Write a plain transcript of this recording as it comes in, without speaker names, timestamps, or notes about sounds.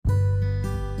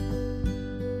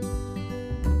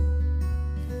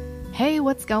Hey,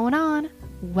 what's going on?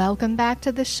 Welcome back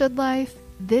to The Should Life.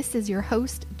 This is your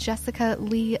host, Jessica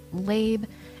Lee Labe,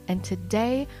 and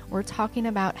today we're talking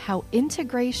about how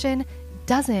integration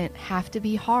doesn't have to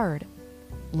be hard.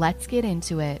 Let's get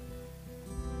into it.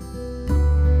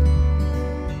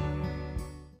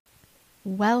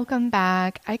 Welcome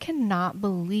back. I cannot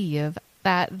believe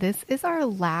that this is our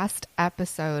last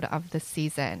episode of the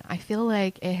season. I feel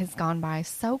like it has gone by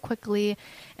so quickly,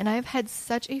 and I've had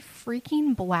such a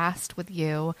freaking blast with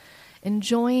you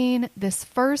enjoying this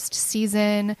first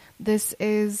season. This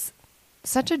is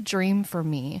such a dream for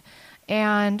me,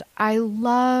 and I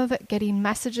love getting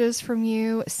messages from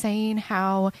you saying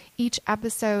how each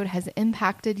episode has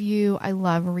impacted you. I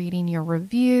love reading your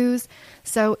reviews.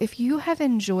 So if you have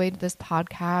enjoyed this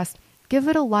podcast, give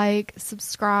it a like,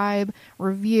 subscribe,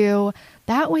 review.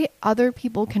 That way other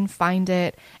people can find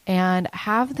it and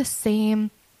have the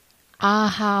same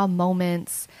aha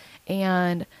moments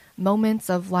and moments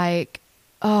of like,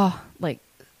 oh, like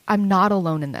I'm not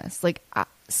alone in this. Like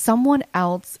someone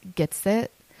else gets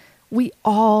it. We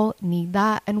all need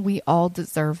that and we all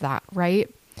deserve that, right?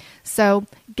 So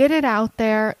get it out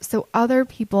there so other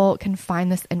people can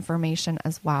find this information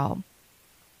as well.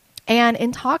 And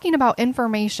in talking about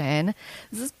information,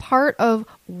 this is part of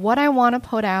what I want to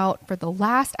put out for the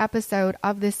last episode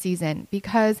of this season,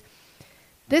 because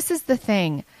this is the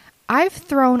thing. I've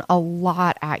thrown a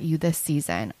lot at you this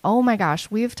season. Oh my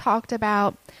gosh, we've talked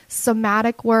about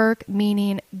somatic work,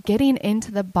 meaning getting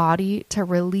into the body to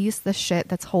release the shit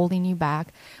that's holding you back.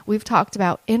 We've talked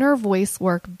about inner voice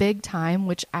work big time,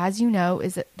 which, as you know,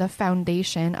 is the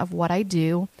foundation of what I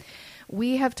do.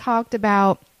 We have talked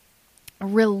about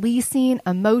releasing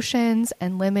emotions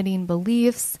and limiting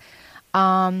beliefs.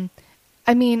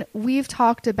 We've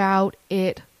talked about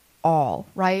it all,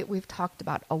 right? We've talked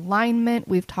about alignment.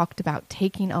 We've talked about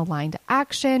taking aligned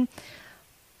action.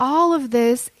 All of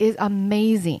this is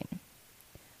amazing.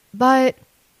 But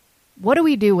what do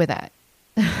we do with it?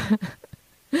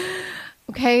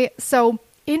 Okay, so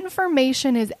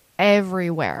information is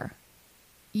everywhere.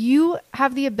 You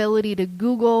have the ability to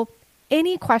Google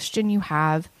any question you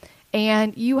have,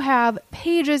 and you have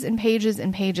pages and pages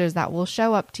and pages that will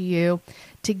show up to you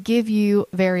to give you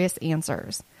various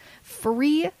answers.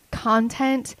 Free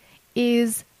content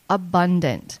is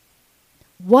abundant.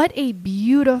 What a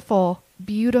beautiful,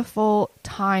 beautiful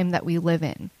time that we live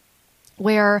in,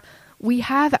 where we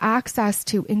have access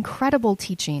to incredible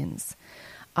teachings,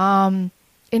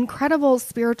 incredible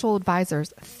spiritual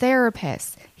advisors,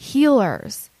 therapists,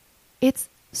 healers. It's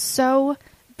so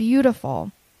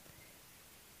beautiful.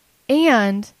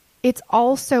 And it's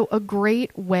also a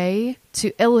great way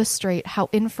to illustrate how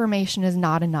information is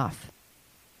not enough.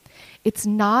 It's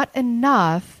not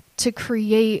enough to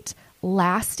create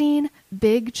lasting,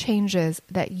 big changes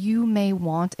that you may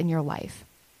want in your life.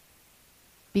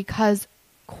 Because,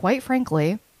 quite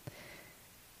frankly,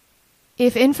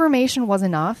 if information was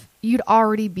enough, you'd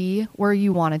already be where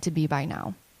you wanted to be by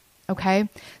now. Okay?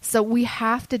 So we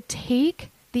have to take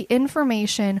the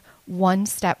information one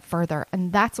step further,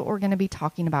 and that's what we're going to be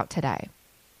talking about today.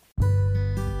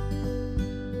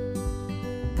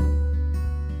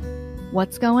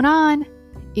 What's going on?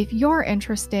 If you're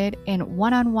interested in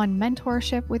one-on-one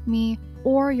mentorship with me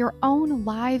or your own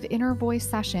live inner voice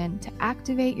session to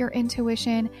activate your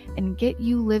intuition and get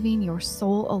you living your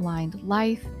soul-aligned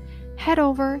life, head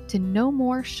over to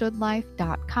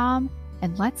nomoreshouldlife.com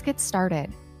and let's get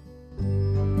started.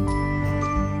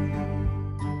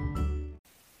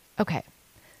 Okay,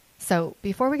 so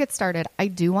before we get started, I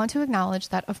do want to acknowledge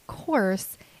that, of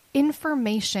course,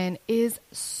 information is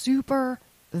super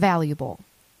valuable.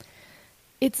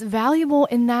 It's valuable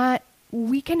in that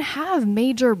we can have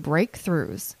major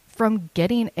breakthroughs from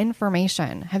getting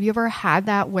information. Have you ever had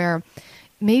that where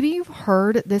maybe you've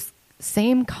heard this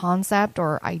same concept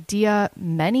or idea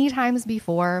many times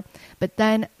before, but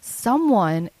then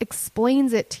someone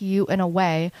explains it to you in a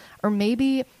way, or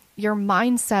maybe your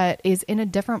mindset is in a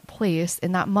different place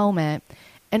in that moment,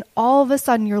 and all of a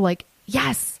sudden you're like,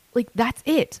 yes, like that's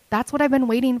it. That's what I've been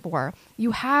waiting for.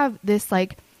 You have this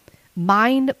like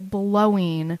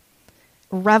mind-blowing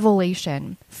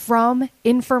revelation from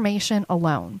information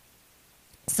alone.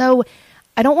 So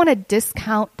I don't want to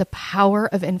discount the power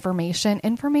of information.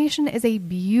 Information is a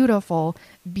beautiful,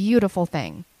 beautiful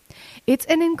thing. It's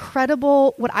an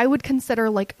incredible, what I would consider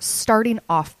like starting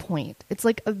off point. It's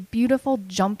like a beautiful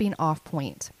jumping off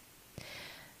point.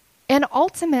 And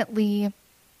ultimately,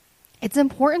 it's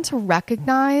important to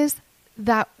recognize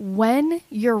that when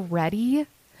you're ready,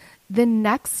 the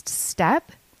next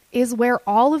step is where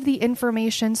all of the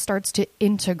information starts to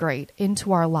integrate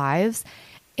into our lives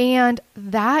And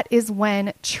that is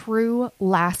when true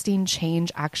lasting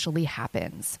change actually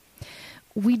happens.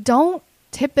 We don't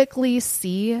typically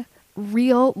see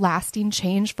real lasting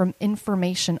change from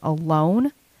information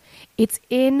alone. It's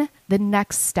in the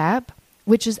next step,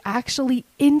 which is actually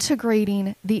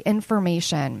integrating the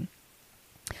information.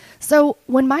 So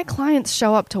when my clients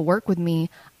show up to work with me,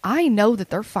 I know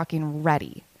that they're fucking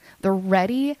ready. They're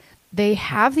ready. They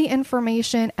have the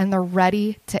information and they're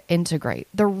ready to integrate.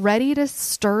 They're ready to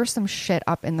stir some shit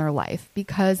up in their life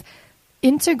because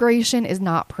integration is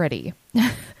not pretty.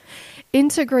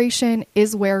 Integration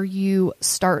is where you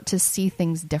start to see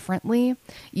things differently.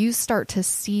 You start to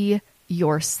see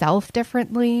yourself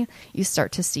differently. You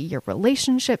start to see your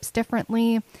relationships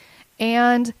differently.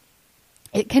 And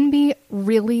it can be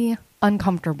really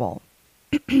uncomfortable.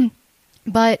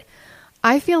 But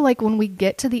I feel like when we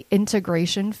get to the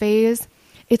integration phase,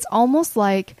 it's almost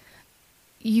like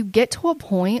you get to a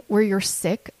point where you're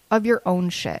sick of your own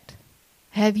shit.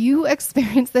 Have you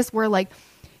experienced this where you're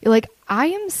like, I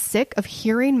am sick of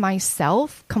hearing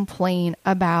myself complain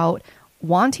about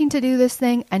wanting to do this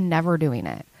thing and never doing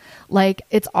it. Like,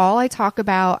 it's all I talk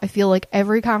about. I feel like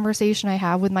every conversation I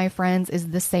have with my friends is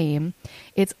the same.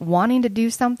 It's wanting to do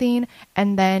something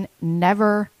and then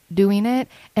never doing it.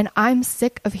 And I'm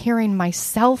sick of hearing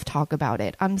myself talk about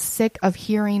it. I'm sick of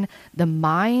hearing the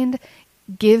mind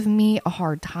give me a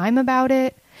hard time about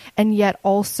it. And yet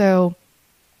also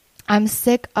I'm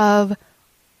sick of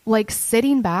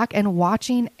sitting back and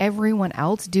watching everyone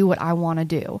else do what I want to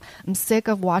do. I'm sick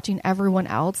of watching everyone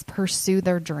else pursue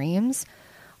their dreams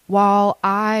while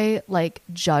I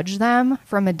judge them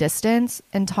from a distance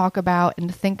and talk about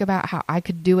and think about how I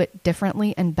could do it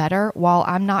differently and better while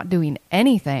I'm not doing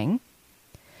anything.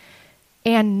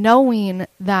 And knowing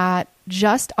that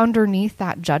just underneath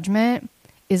that judgment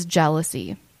is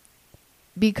jealousy,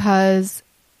 because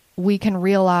we can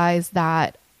realize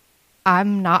that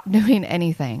I'm not doing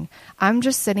anything. I'm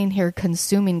just sitting here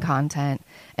consuming content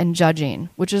and judging,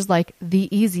 which is the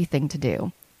easy thing to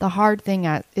do. The hard thing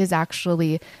is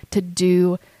actually to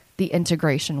do the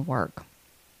integration work.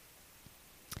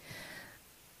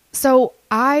 So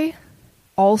I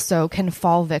also can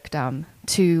fall victim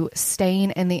to staying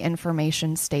in the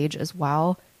information stage as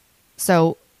well.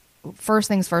 So first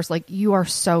things first, you are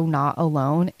so not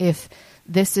alone if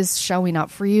this is showing up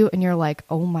for you and you're like,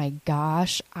 oh my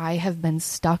gosh, I have been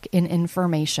stuck in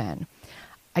information.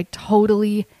 I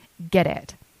totally get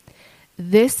it.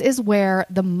 This is where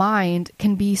the mind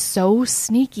can be so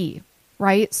sneaky,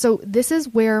 right? So this is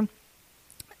where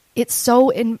it's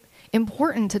so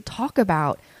important to talk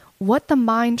about what the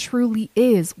mind truly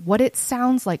is, what it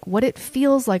sounds like, what it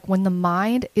feels like when the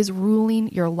mind is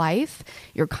ruling your life,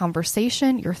 your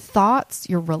conversation, your thoughts,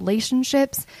 your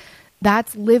relationships.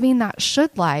 That's living that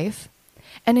should life.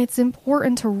 And it's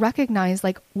important to recognize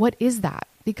what is that?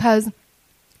 Because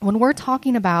when we're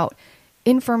talking about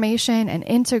information and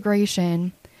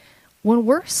integration, when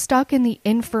we're stuck in the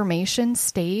information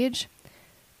stage,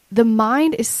 the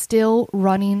mind is still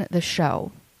running the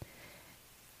show.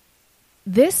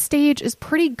 This stage is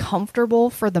pretty comfortable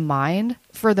for the mind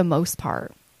for the most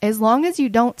part. As long as you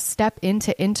don't step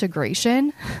into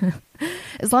integration,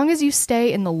 as long as you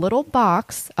stay in the little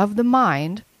box of the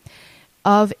mind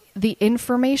of the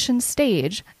information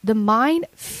stage, the mind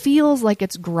feels like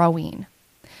it's growing.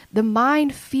 The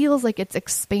mind feels like it's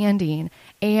expanding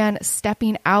and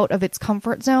stepping out of its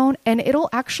comfort zone, and it'll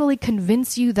actually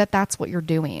convince you that that's what you're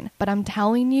doing. But I'm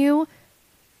telling you,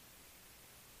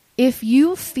 if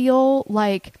you feel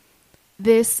like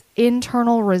this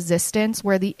internal resistance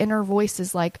where the inner voice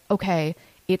is like, okay,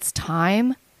 it's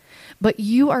time, but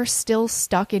you are still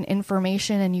stuck in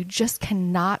information and you just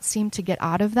cannot seem to get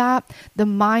out of that, the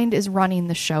mind is running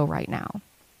the show right now.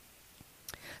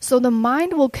 So the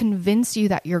mind will convince you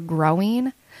that you're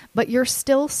growing, but you're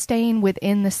still staying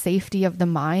within the safety of the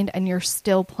mind and you're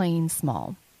still playing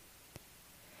small.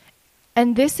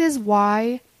 And this is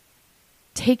why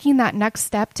taking that next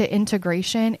step to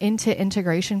integration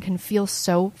can feel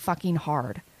so fucking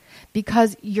hard,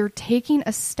 because you're taking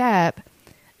a step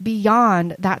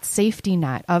beyond that safety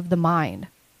net of the mind.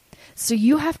 So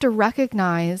you have to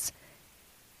recognize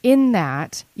in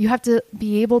that, you have to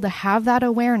be able to have that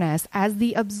awareness as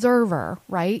the observer,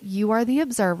 right? You are the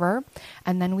observer,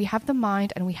 and then we have the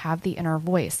mind and we have the inner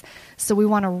voice. So we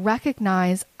want to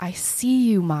recognize, I see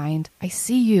you, mind. I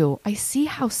see you. I see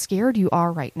how scared you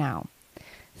are right now.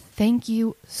 Thank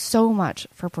you so much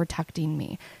for protecting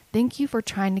me. Thank you for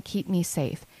trying to keep me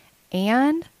safe.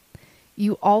 And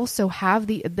you also have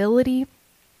the ability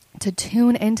to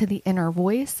tune into the inner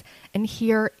voice and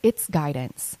hear its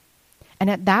guidance. And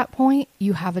at that point,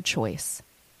 you have a choice.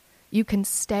 You can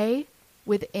stay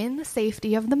within the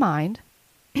safety of the mind,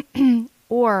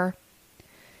 or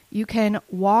you can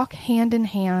walk hand in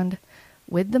hand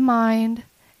with the mind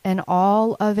and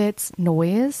all of its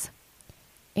noise,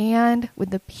 and with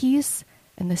the peace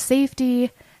and the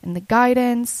safety and the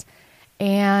guidance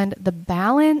and the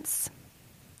balance,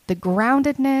 the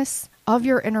groundedness of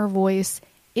your inner voice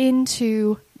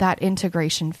into that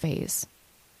integration phase.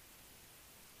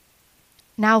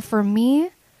 Now, for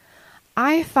me,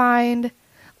 I find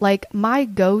like my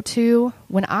go-to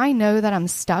when I know that I'm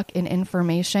stuck in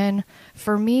information,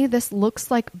 for me, this looks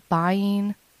like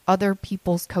buying other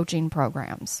people's coaching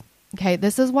programs. Okay,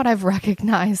 this is what I've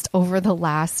recognized over the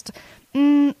last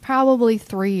probably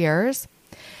 3 years,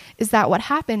 is that what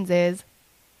happens is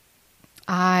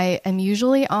I am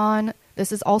usually on,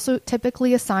 this is also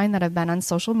typically a sign that I've been on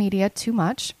social media too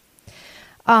much.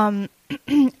 I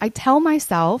tell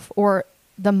myself, or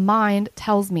the mind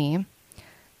tells me,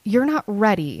 you're not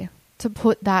ready to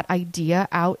put that idea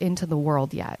out into the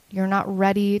world yet. You're not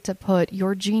ready to put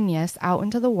your genius out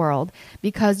into the world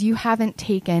because you haven't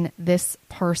taken this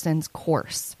person's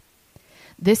course.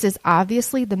 This is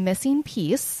obviously the missing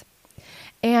piece.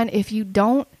 And if you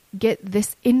don't get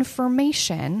this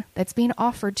information that's being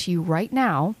offered to you right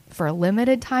now for a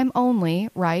limited time only,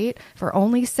 right? For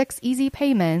only 6 easy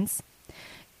payments,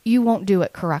 you won't do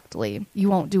it correctly. You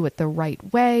won't do it the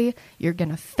right way. You're going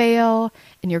to fail,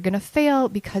 and you're going to fail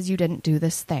because you didn't do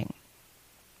this thing.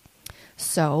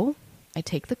 So I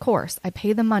take the course. I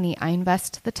pay the money. I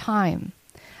invest the time.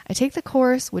 I take the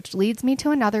course, which leads me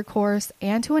to another course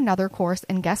and to another course.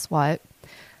 And guess what?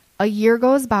 A year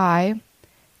goes by,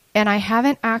 and I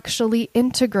haven't actually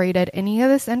integrated any of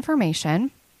this information.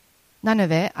 None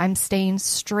of it. I'm staying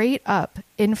straight up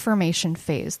information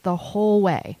phase the whole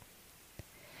way.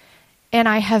 And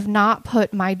I have not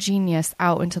put my genius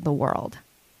out into the world.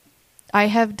 I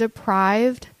have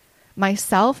deprived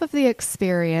myself of the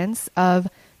experience of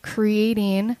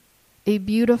creating a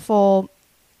beautiful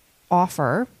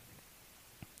offer,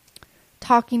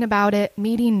 talking about it,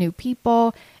 meeting new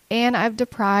people, and I've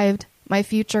deprived my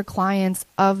future clients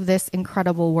of this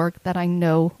incredible work that I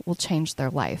know will change their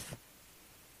life.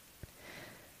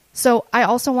 So I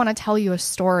also want to tell you a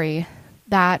story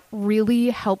that really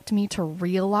helped me to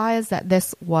realize that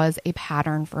this was a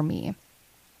pattern for me.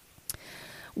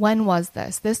 When was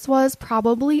this? This was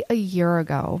probably a year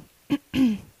ago.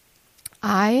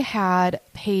 I had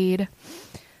paid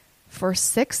for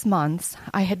 6 months.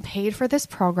 I had paid for this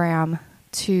program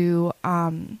to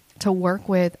work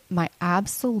with my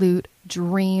absolute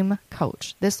dream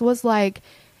coach. This was like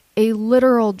a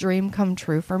literal dream come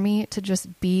true for me to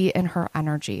just be in her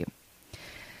energy.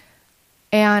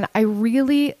 And I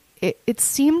really, it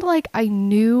seemed like I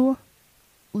knew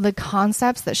the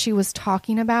concepts that she was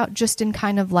talking about just in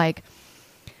kind of like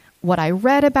what I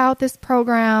read about this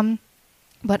program,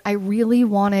 but I really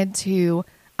wanted to,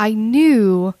 I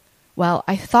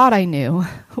thought I knew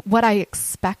what I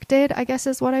expected, I guess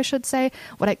is what I should say.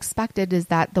 What I expected is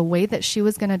that the way that she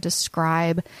was going to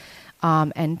describe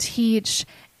and teach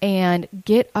and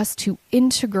get us to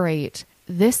integrate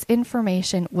this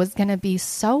information was going to be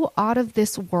so out of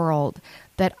this world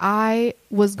that I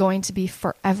was going to be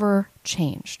forever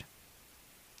changed.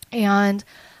 And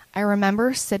I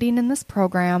remember sitting in this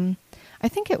program, I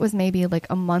think it was maybe like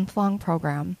a month-long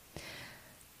program.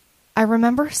 I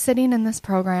remember sitting in this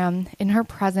program in her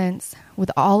presence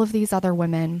with all of these other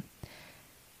women,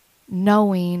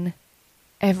 knowing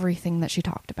everything that she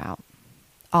talked about.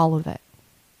 All of it.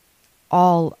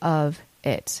 All of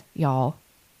it, y'all.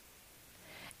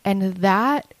 And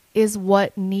that is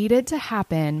what needed to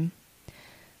happen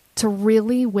to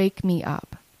really wake me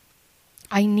up.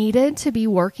 I needed to be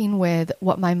working with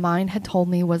what my mind had told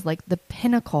me was like the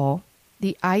pinnacle,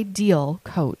 the ideal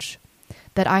coach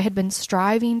that I had been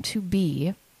striving to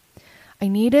be. I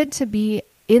needed to be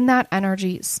in that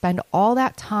energy, spend all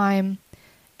that time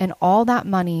and all that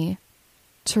money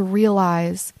to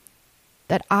realize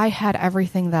that I had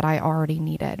everything that I already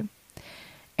needed.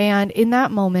 And in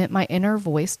that moment, my inner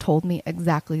voice told me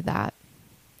exactly that.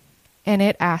 And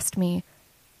it asked me,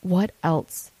 what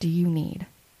else do you need?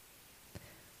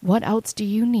 What else do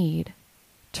you need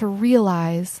to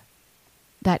realize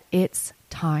that it's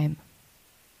time?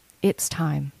 It's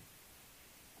time.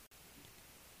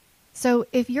 So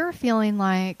if you're feeling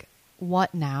like,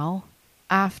 what now?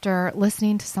 After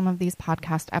listening to some of these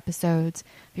podcast episodes,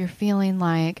 if you're feeling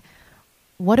like,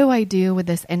 what do I do with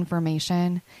this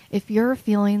information? If you're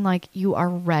feeling like you are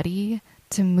ready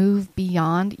to move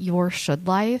beyond your should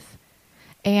life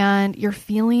and you're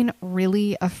feeling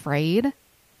really afraid,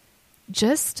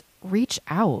 just reach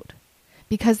out,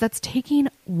 because that's taking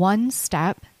one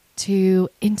step to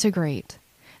integrate.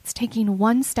 It's taking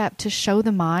one step to show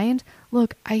the mind,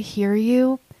 look, I hear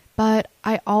you, but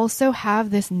I also have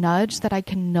this nudge that I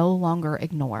can no longer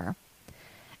ignore.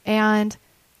 And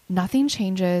nothing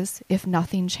changes if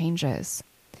nothing changes.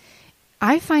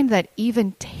 I find that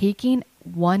even taking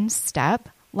one step,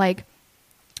 like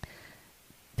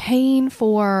paying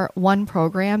for one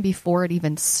program before it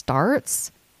even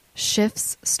starts,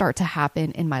 shifts start to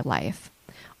happen in my life.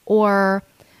 Or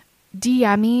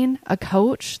DMing a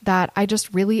coach that I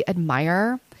just really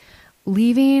admire,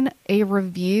 leaving a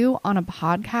review on a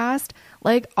podcast,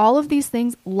 like all of these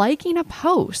things, liking a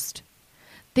post,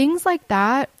 things like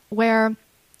that, where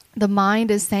the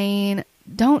mind is saying,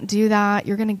 don't do that.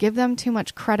 You're going to give them too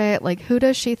much credit. Like, who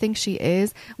does she think she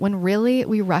is? When really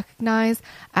we recognize,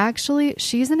 actually,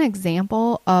 she's an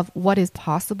example of what is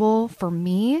possible for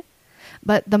me,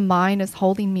 but the mind is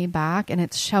holding me back and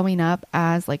it's showing up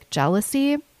as like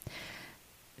jealousy.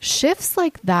 Shifts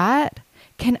like that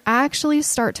can actually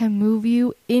start to move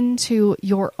you into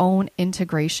your own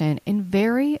integration in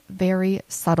very, very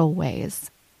subtle ways.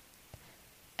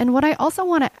 And what I also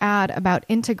want to add about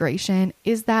integration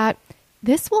is that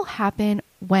this will happen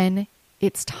when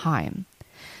it's time.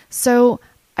 So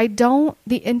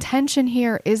the intention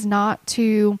here is not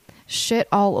to shit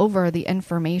all over the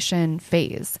information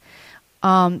phase,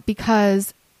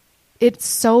 because it's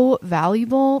so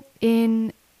valuable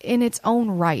in its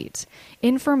own right.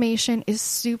 Information is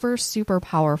super, super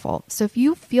powerful. So if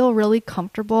you feel really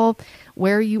comfortable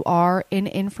where you are in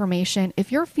information,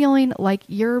 if you're feeling like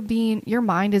your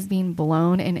mind is being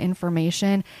blown in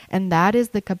information, and that is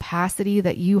the capacity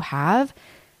that you have,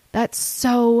 that's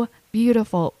so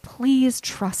beautiful. Please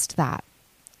trust that.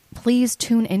 Please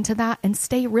tune into that and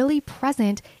stay really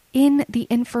present in the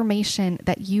information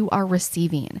that you are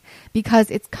receiving,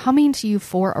 because it's coming to you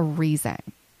for a reason.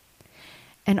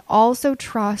 And also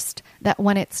trust that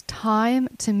when it's time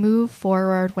to move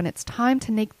forward, when it's time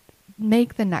to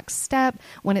make the next step,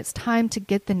 when it's time to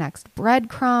get the next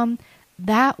breadcrumb,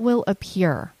 that will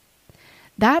appear.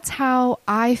 That's how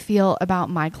I feel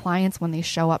about my clients when they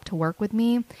show up to work with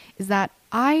me, is that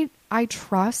I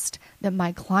trust that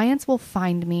my clients will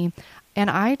find me, and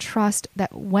I trust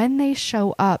that when they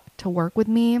show up to work with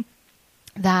me,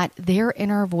 that their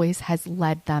inner voice has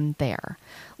led them there,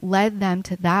 led them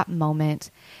to that moment.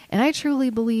 And I truly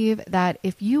believe that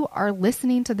if you are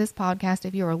listening to this podcast,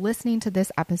 if you are listening to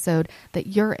this episode, that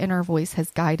your inner voice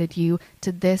has guided you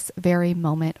to this very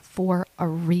moment for a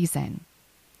reason.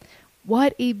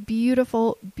 What a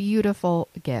beautiful, beautiful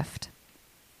gift.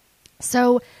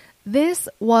 So this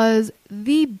was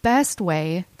the best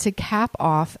way to cap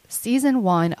off season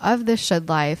 1 of The Should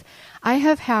Life. I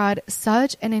have had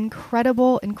such an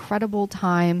incredible, incredible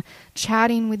time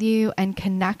chatting with you and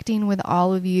connecting with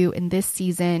all of you in this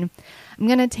season. I'm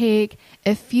going to take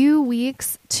a few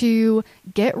weeks to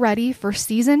get ready for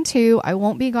season 2. I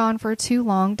won't be gone for too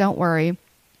long, don't worry.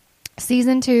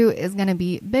 Season 2 is going to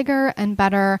be bigger and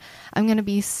better. I'm going to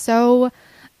be so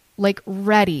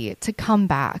ready to come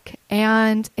back.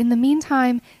 And in the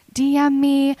meantime, DM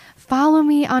me, follow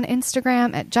me on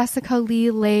Instagram at Jessica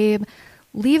Lee Labe,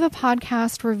 leave a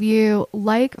podcast review,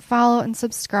 follow, and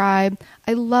subscribe.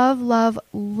 I love, love,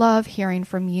 love hearing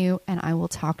from you, and I will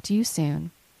talk to you soon.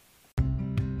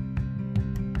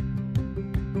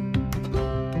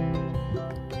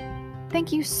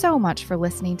 Thank you so much for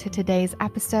listening to today's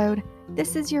episode.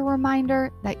 This is your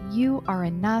reminder that you are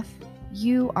enough,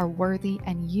 you are worthy,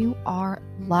 and you are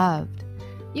loved.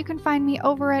 You can find me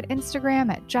over at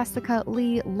Instagram at Jessica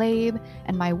Lee Labe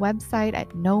and my website at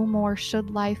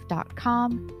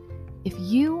nomoreshouldlife.com. If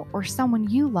you or someone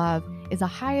you love is a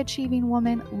high-achieving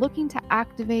woman looking to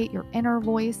activate your inner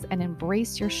voice and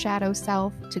embrace your shadow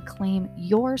self to claim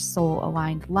your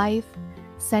soul-aligned life,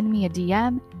 send me a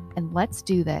DM and let's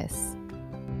do this.